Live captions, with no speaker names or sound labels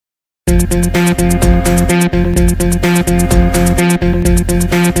So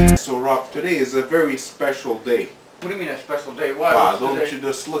Rob, today is a very special day. What do you mean a special day? Why? Wow, don't you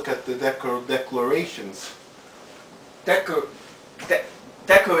just look at the declarations? Decorations.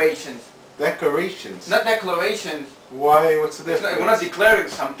 Decorations? Not declarations. Why? What's the difference? We're not declaring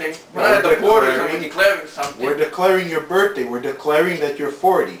something. We're not at the borders and we're declaring something. We're declaring your birthday. We're declaring that you're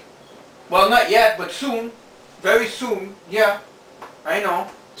 40. Well, not yet, but soon. Very soon. Yeah. I know.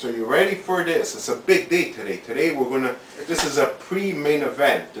 So you're ready for this. It's a big day today. Today we're gonna, this is a pre-main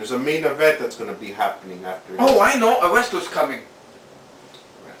event. There's a main event that's gonna be happening after this. Oh, I know. A wrestler's coming.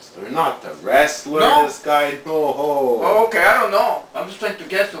 Wrestler, not the wrestler. No. This guy, no. Oh, okay. I don't know. I'm just trying to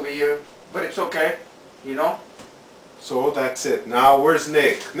guess over here. But it's okay. You know? So that's it. Now where's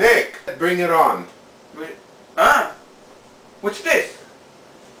Nick? Nick, bring it on. What's this?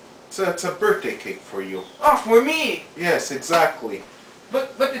 It's a birthday cake for you. Oh, for me. Yes, exactly.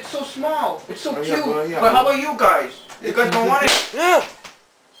 But it's so small. It's so Oh, cute. yeah, But how about you guys? You guys don't want it? Yeah.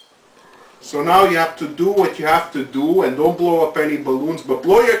 So now you have to do what you have to do, and don't blow up any balloons, but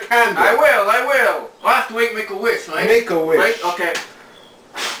blow your candle. I will. I'll have to make a wish, right? Make a wish. Right? Okay.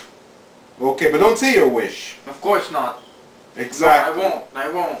 Okay, but don't say your wish. Of course not. Exactly. No, I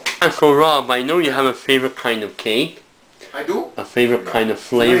won't. And so Rob, I know you have a favorite kind of cake. I do? A favorite kind of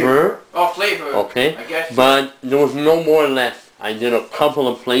flavor. Oh, flavor. Okay. I guess. But there was no more left. I did a couple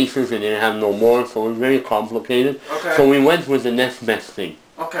of places and didn't have no more, so it was very complicated. Okay. So we went with the next best thing.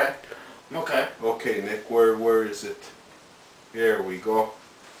 Okay. Okay, Nick, where is it? Here we go.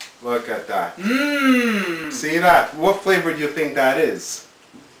 Look at that. Mmm. See that? What flavor do you think that is?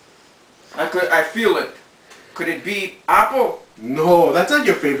 I feel it. Could it be apple? No, that's not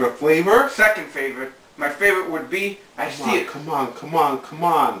your favorite flavor. Second favorite. My favorite would be, Come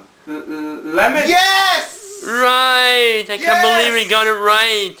on. Lemon? Yes! Right! I can't believe we got it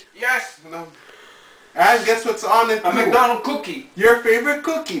right. Yes! No. And guess what's on it? A McDonald's cookie. Your favorite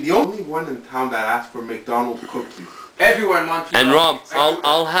cookie. The only one in town that asked for McDonald's cookie. Everyone wants. And Rob,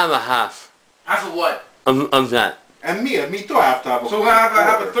 I'll have a half. Half of what? Of that. And me too. I have to have a. So we'll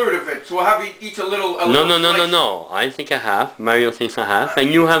have a third of it. So we'll have each a little. No. I think a half. Mario thinks a half, and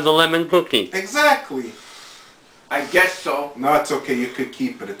you have the lemon cookie. Exactly. I guess so. No, it's okay. You could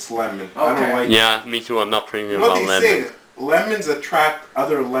keep it. It's lemon. Okay. I don't like it. Yeah, me too. I'm not crazy What about they lemon. say, lemons attract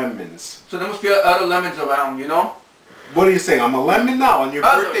other lemons. So there must be other lemons around, you know? What are you saying? I'm a lemon now. On your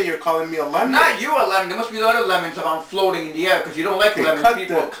birthday, you're calling me a lemon? Not you a lemon. There must be other lemons around floating in the air because you don't like lemon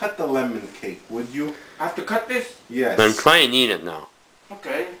people. Cut the lemon cake, would you? I have to cut this? Yes. Then try and eat it now.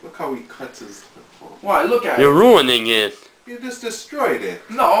 Okay. Look how he cuts his lip off. Why? Look at You're it. ruining it. You just destroyed it.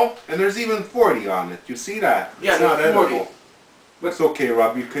 No. And there's even 40 on it. You see that? Yeah, it's not there's 40. edible. But it's okay,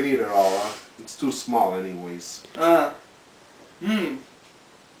 Rob. You could eat it all. Huh? It's too small anyways.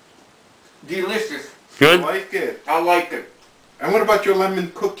 Delicious. Good? You like it? I like it. And what about your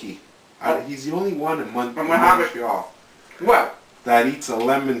lemon cookie? He's the only one in Montreal What? that eats a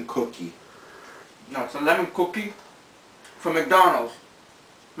lemon cookie. No, it's a lemon cookie from McDonald's.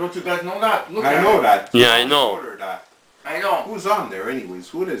 Don't you guys know that? Look I at know it. that. Yeah, I know. Order that. I know. Who's on there anyways?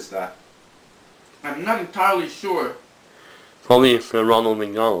 Who is that? I'm not entirely sure. Probably it's Ronald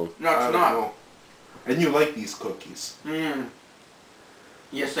McDonald. No, I it's don't not. know. And you like these cookies.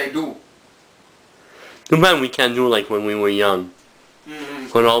 Yes, I do. Too bad we can't do like when we were young.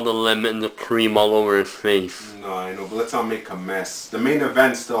 Put all the lemon and the cream all over his face. No, I know, but let's not make a mess. The main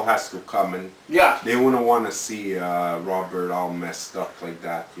event still has to come, and they wouldn't want to see Robert all messed up like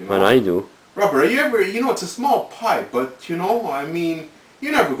that, you know? But I do. Robert, are you ever, it's a small pie, but, I mean,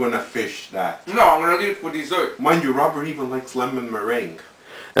 you're never going to fish that. No, I'm going to leave it for dessert. Mind you, Robert even likes lemon meringue.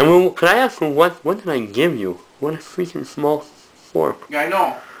 And could I ask you, what did I give you? What a freaking small fork. Yeah, I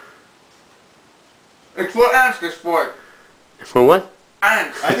know. It's for ants, this fork. For what?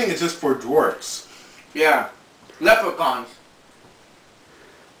 Ants. I think it's just for dwarfs. Yeah. Leprechauns.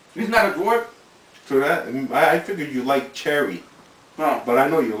 Isn't that a dwarf? So that, I figured you like cherry. No. But I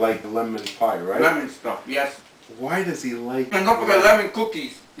know you like the lemon pie, right? Lemon stuff, yes. Why does he like... And don't forget lemon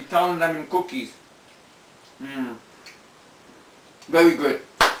cookies. Italian lemon cookies. Very good.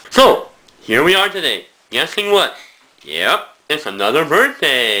 So, here we are today. Guessing what? Yep, it's another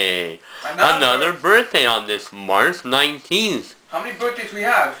birthday. Another birthday on this March 19th. How many birthdays we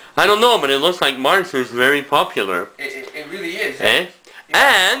have? I don't know, but it looks like March is very popular. It really is. Eh? Yeah.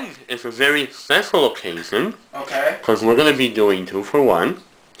 And it's a very special occasion. Okay. Because we're going to be doing 2 for 1.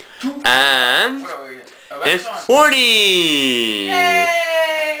 And it's 40!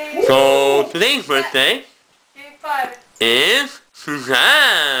 Yay! So today's birthday is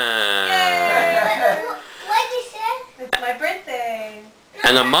Suzanne! Yay! What did you say? It's my birthday.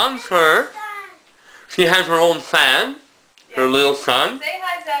 And amongst her, she has her own fan, her little son. Say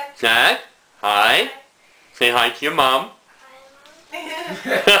hi, Zach. Zach, hi. Say hi to your mom. Say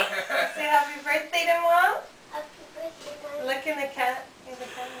happy birthday to Mom. Happy birthday, Mommy. Look in the cat.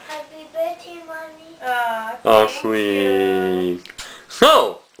 Happy birthday, Mommy. Oh, sweet.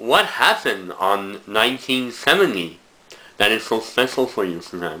 So, what happened on 1970 that is so special for you,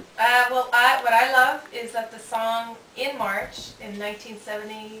 Suzanne? Well, what I love is that the song in March in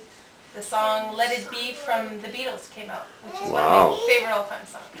 1970, the song Let It Be from the Beatles came out, which is one of my favorite all-time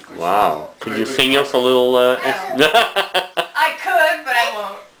songs. Wow. Could you sing us a little... I could, but I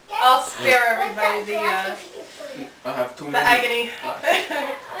won't. I'll spare everybody the agony.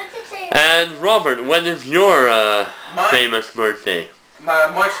 And Robert, when is your famous birthday?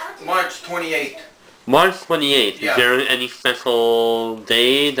 March 28th. March 28th. Yeah. Is there any special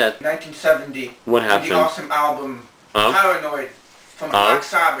day that... 1970. What happened? The awesome album, Paranoid, from Black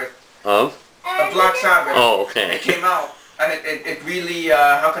Sabbath. Of? Black Sabbath. Oh, okay. It came out, and it really,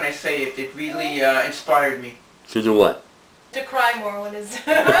 how can I say it? It really inspired me. To do what? To cry more when you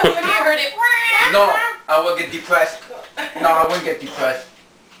heard it. No, I will get depressed. No, I wouldn't get depressed.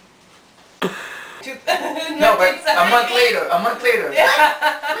 No, but a month later.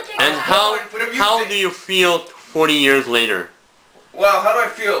 And how do you feel 40 years later? Well, how do I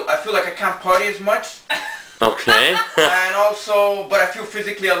feel? I feel like I can't party as much. Okay. And also, but I feel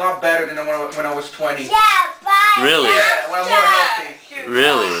physically a lot better than when I was 20. Really? Yeah, when I'm more healthy.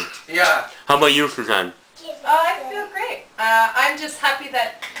 Really? Yeah. How about you, Suzanne? I feel great. I'm just happy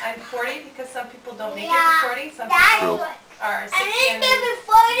that I'm 40 because some people don't make it to 40. Some people are 60 and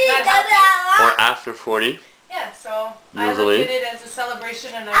Or after 40? yeah, so Usually. I look at it as a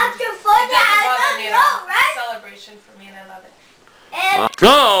celebration and After 40, it doesn't bother me at all. right? It's a celebration for me and I love it.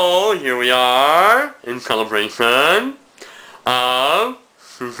 So, here we are in celebration of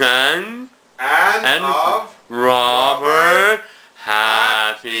Suzanne And of Robert.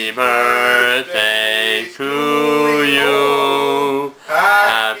 Happy birthday to you.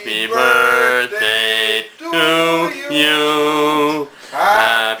 Happy birthday to you.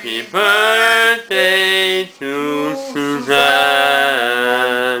 Happy birthday to Suzanne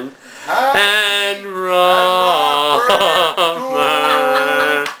and Robert.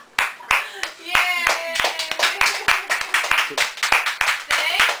 Yay!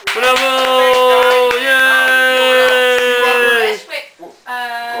 Bravo!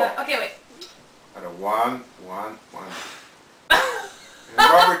 Okay, wait. one. And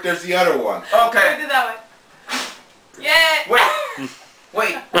Robert, there's the other one. Okay. Do that one. Yeah.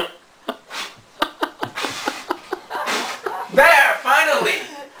 Wait. There, finally.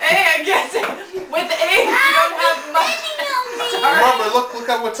 Hey, I guess with age you don't have much. Robert, look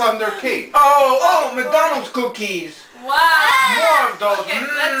at what's on their cake. Oh, McDonald's cookies. Wow. More of those. Okay,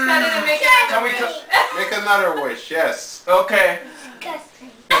 let's cut it and make it. Can we Make another wish, yes. Okay.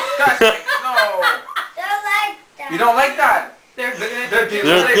 Disgusting. Disgusting. No. Don't like that. You don't like that? They're good. They're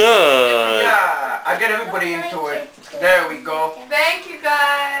They're good. Yeah, I get everybody into it. There we go. Thank you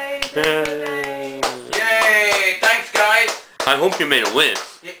guys. Yay! Thanks, guys. I hope you made a wish.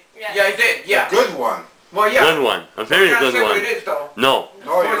 Yeah, I did. Yeah. Good one. Well, yeah. Good one. A very Can't good say what one. it is, though. No.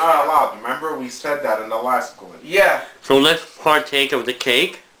 No, you're not allowed. Remember, we said that in the last clip. Yeah. So let's partake of the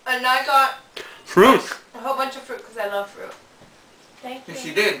cake. And I got Fruit. a whole bunch of fruit because I love fruit. Thank you.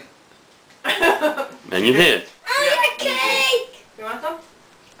 She did. And you did. I want a cake. You want some?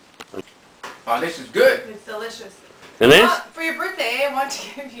 Oh, this is good. It's delicious. It is? For your birthday, I want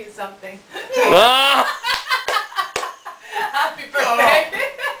to give you something. Ah! Happy birthday.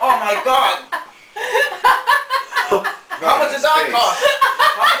 Oh my God. How much does that cost?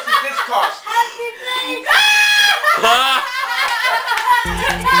 How much does this cost?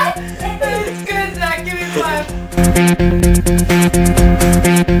 It's good, Zach. Give me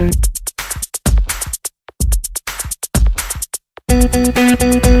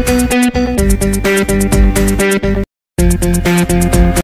 5.